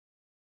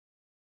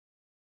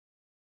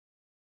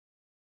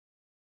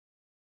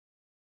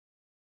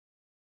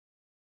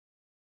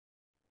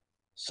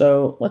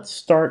So let's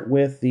start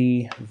with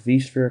the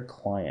vSphere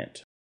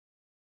client.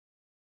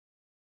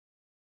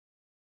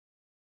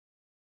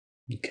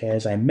 Okay,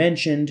 as I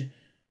mentioned,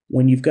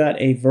 when you've got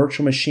a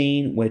virtual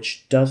machine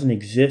which doesn't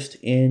exist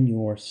in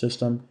your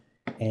system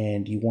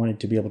and you wanted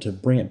to be able to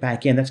bring it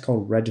back in, that's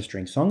called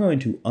registering. So I'm going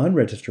to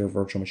unregister a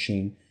virtual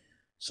machine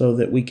so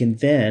that we can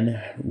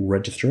then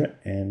register it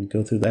and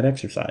go through that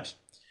exercise.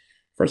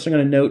 First, I'm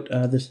going to note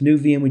this new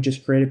VM we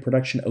just created,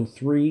 production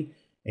 03.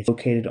 It's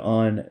located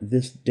on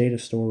this data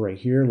store right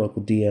here,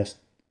 local DS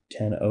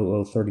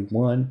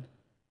 10.0031.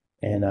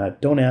 And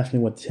don't ask me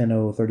what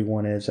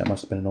 10.0031 is. That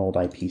must have been an old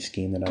IP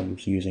scheme that I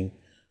was using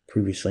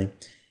previously.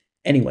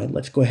 Anyway,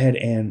 let's go ahead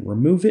and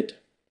remove it.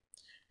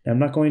 Now, I'm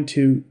not going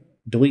to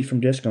delete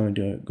from disk. I'm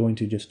going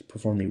to just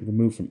perform the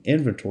remove from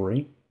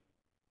inventory.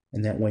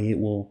 And that way it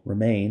will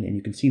remain. And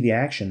you can see the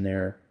action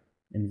there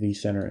in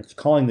vCenter. It's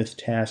calling this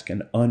task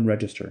an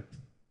unregister.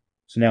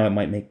 So now it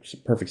might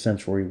make perfect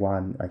sense for you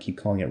why I keep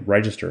calling it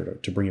register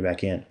to bring it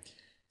back in.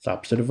 It's the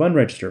opposite of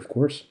unregister, of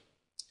course.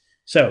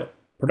 So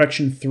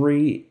production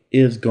 3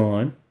 is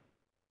gone.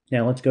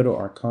 Now let's go to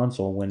our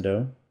console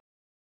window.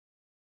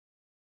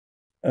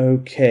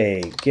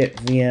 Okay, get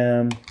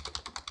VM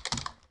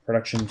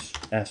productions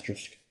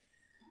asterisk.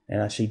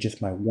 And I see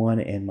just my 1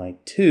 and my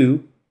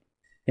 2.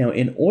 Now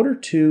in order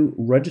to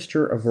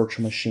register a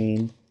virtual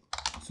machine,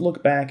 let's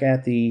look back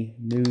at the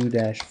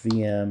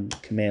new-vm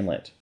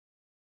commandlet.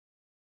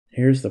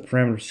 Here's the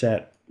parameter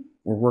set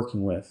we're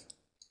working with.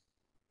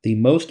 The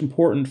most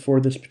important for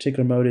this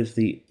particular mode is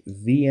the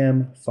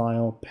VM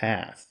file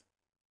path.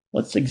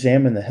 Let's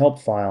examine the help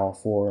file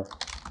for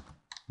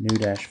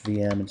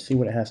new-vm and see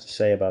what it has to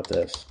say about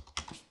this.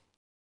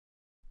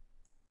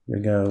 We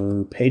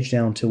go page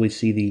down until we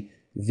see the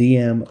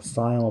VM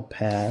file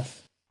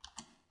path.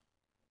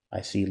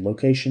 I see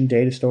location,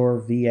 data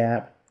store,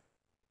 VApp,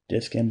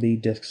 disk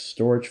MB, disk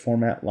storage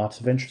format, lots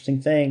of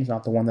interesting things,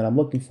 not the one that I'm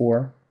looking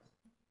for.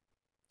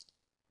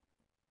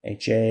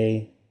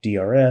 HA,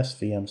 DRS,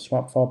 VM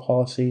swap file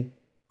policy,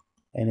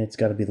 and it's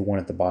got to be the one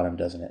at the bottom,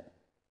 doesn't it?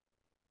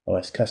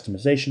 OS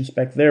customization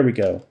spec, there we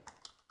go.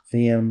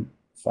 VM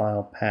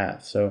file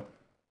path. So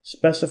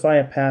specify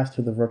a path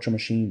to the virtual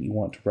machine you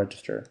want to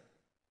register.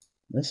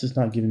 This is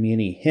not giving me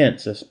any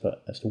hints as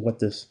to what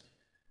this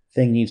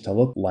thing needs to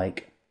look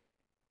like.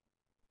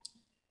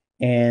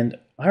 And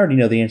I already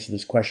know the answer to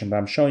this question, but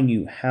I'm showing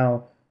you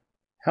how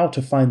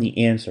to find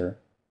the answer,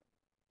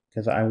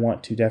 because I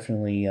want to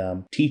definitely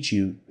teach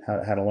you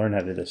how to learn how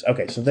to do this.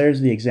 Okay, so there's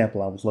the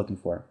example I was looking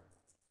for.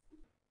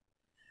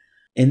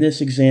 In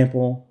this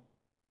example,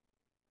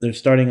 they're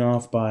starting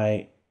off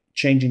by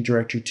changing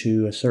directory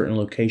to a certain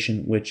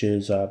location, which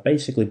is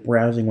basically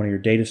browsing one of your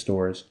data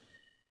stores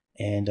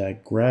and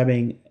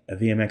grabbing a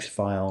VMX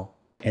file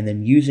and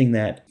then using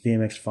that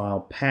VMX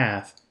file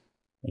path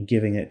and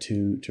giving it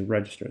to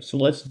register. So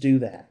let's do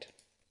that.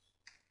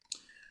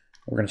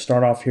 We're going to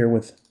start off here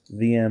with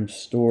VM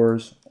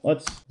stores.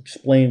 Let's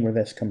explain where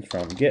this comes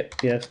from. Get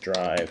PS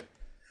drive.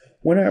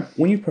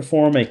 When you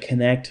perform a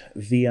connect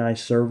VI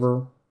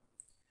server,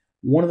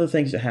 one of the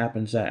things that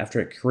happens after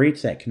it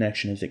creates that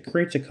connection is it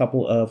creates a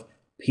couple of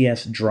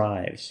PS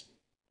drives.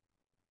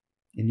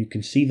 And you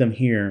can see them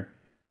here.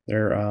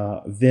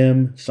 They're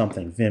Vim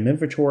something, Vim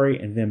inventory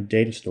and Vim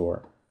data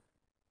store.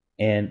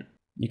 And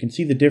you can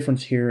see the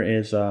difference here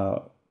is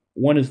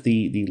one is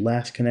the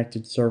last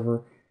connected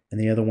server and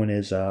the other one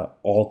is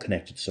all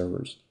connected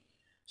servers.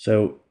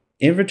 So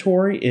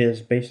inventory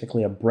is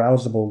basically a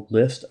browsable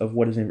list of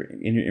what is in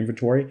your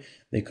inventory.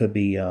 They could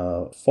be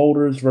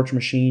folders, virtual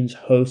machines,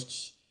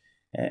 hosts,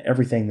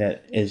 everything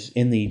that is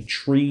in the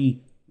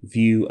tree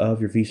view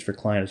of your vSphere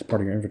client as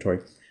part of your inventory.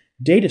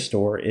 Data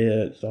store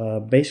is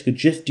basically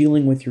just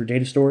dealing with your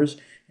data stores.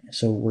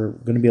 So we're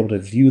going to be able to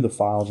view the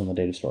files in the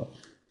data store.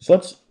 So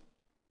let's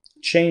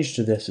change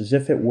to this as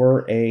if it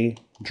were a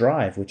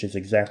drive, which is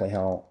exactly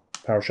how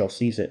PowerShell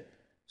sees it.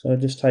 So I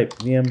just type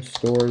VM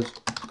stores :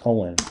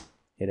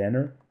 hit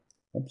enter.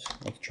 Oops,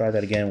 let's try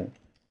that again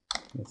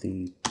with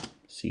the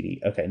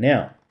CD. Okay,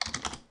 now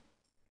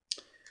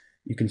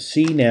you can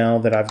see now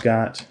that I've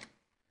got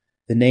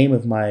the name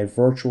of my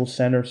virtual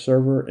center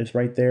server is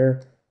right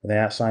there with an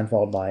 @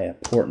 followed by a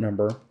port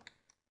number.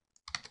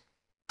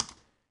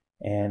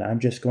 And I'm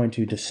just going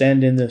to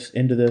descend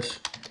into this.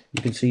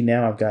 You can see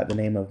now I've got the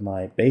name of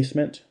my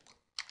basement.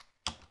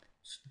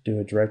 Let's do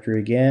a directory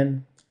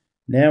again.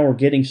 Now we're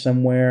getting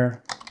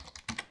somewhere.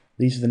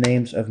 These are the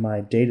names of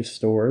my data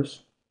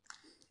stores.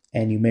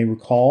 And you may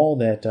recall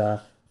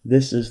that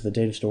this is the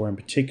data store in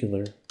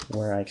particular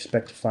where I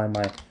expect to find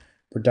my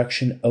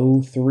production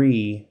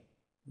 03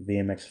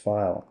 VMX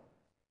file.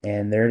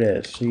 And there it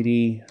is,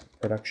 CD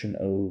production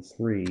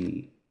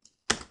 03.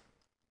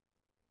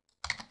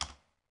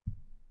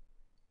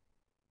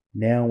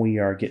 Now we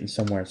are getting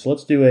somewhere. So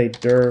let's do a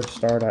dir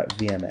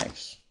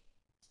star.vmx.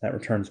 That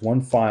returns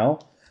one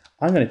file.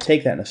 I'm going to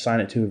take that and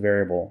assign it to a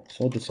variable. So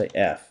we'll just say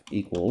f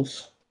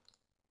equals.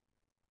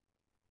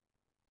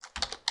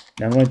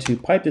 Now I'm going to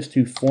pipe this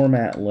to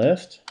format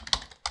list.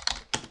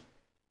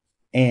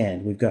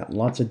 And we've got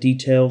lots of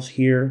details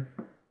here.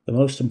 the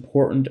most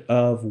important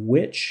of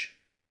which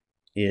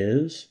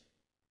is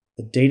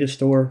the data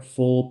store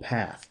full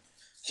path.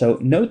 So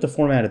note the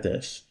format of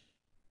this.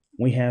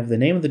 We have the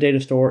name of the data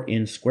store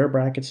in square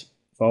brackets,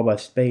 followed by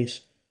space,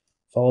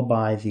 followed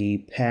by the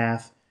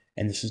path,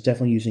 and this is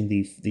definitely using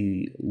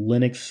the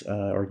Linux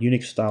or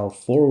Unix style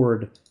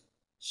forward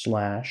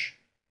slash,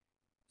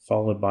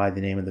 followed by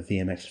the name of the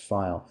VMX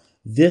file.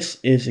 This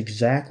is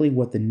exactly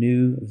what the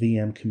new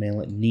VM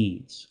commandlet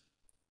needs.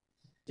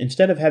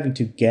 Instead of having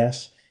to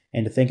guess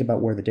and to think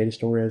about where the data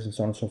store is and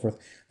so on and so forth,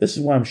 this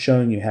is why I'm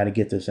showing you how to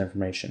get this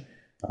information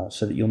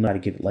so that you'll know how to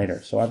get it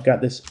later. So I've got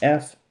this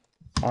F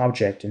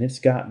object, and it's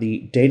got the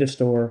data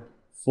store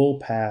full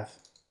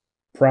path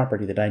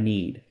property that I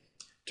need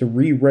to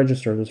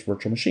re-register this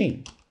virtual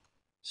machine.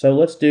 So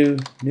let's do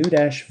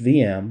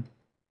new-vm,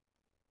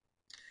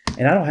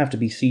 and I don't have to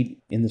be C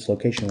in this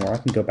location where I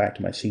can go back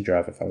to my C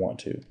drive if I want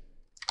to. In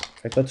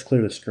fact, let's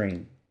clear the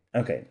screen.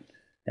 Okay,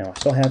 now I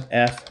still have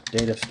F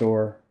data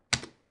store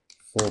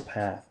full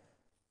path.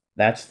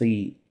 That's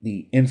the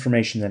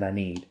information that I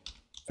need. In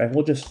fact,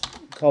 we'll just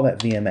call that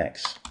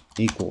VMX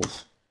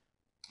equals.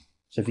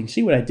 So if you can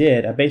see what I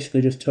did, I basically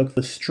just took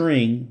the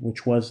string,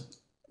 which was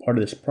part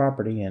of this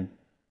property, and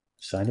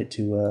assigned it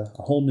to a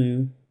whole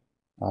new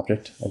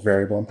object, a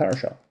variable in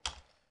PowerShell.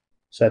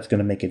 So that's going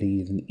to make it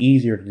even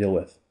easier to deal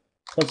with.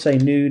 Let's say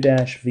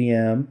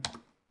new-vm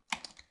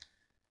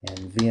and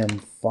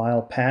vm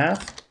file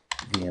path,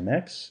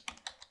 vmx,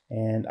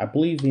 and I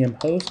believe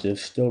VM host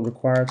is still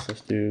required, so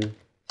let's do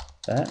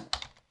that.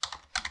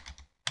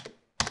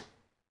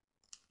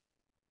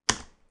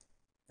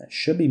 That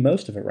should be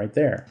most of it right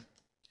there.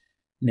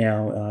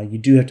 Now, you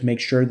do have to make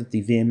sure that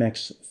the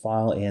VMX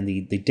file and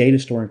the data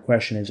store in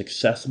question is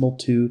accessible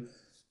to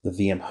the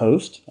VM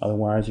host.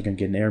 Otherwise, you're going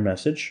to get an error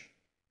message.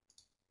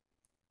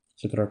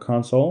 Let's look at our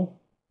console.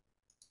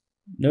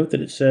 Note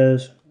that it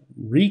says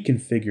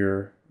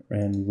reconfigure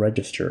and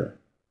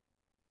register.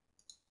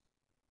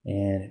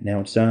 And now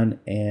it's done,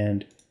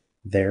 and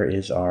there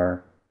is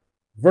our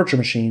virtual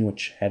machine,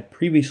 which had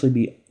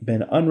previously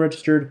been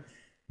unregistered.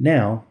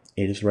 Now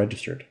it is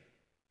registered.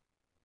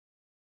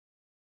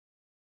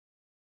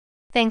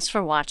 Thanks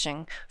for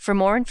watching. For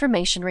more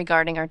information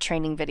regarding our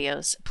training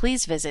videos,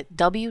 please visit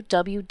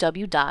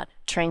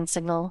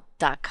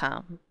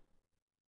www.trainsignal.com.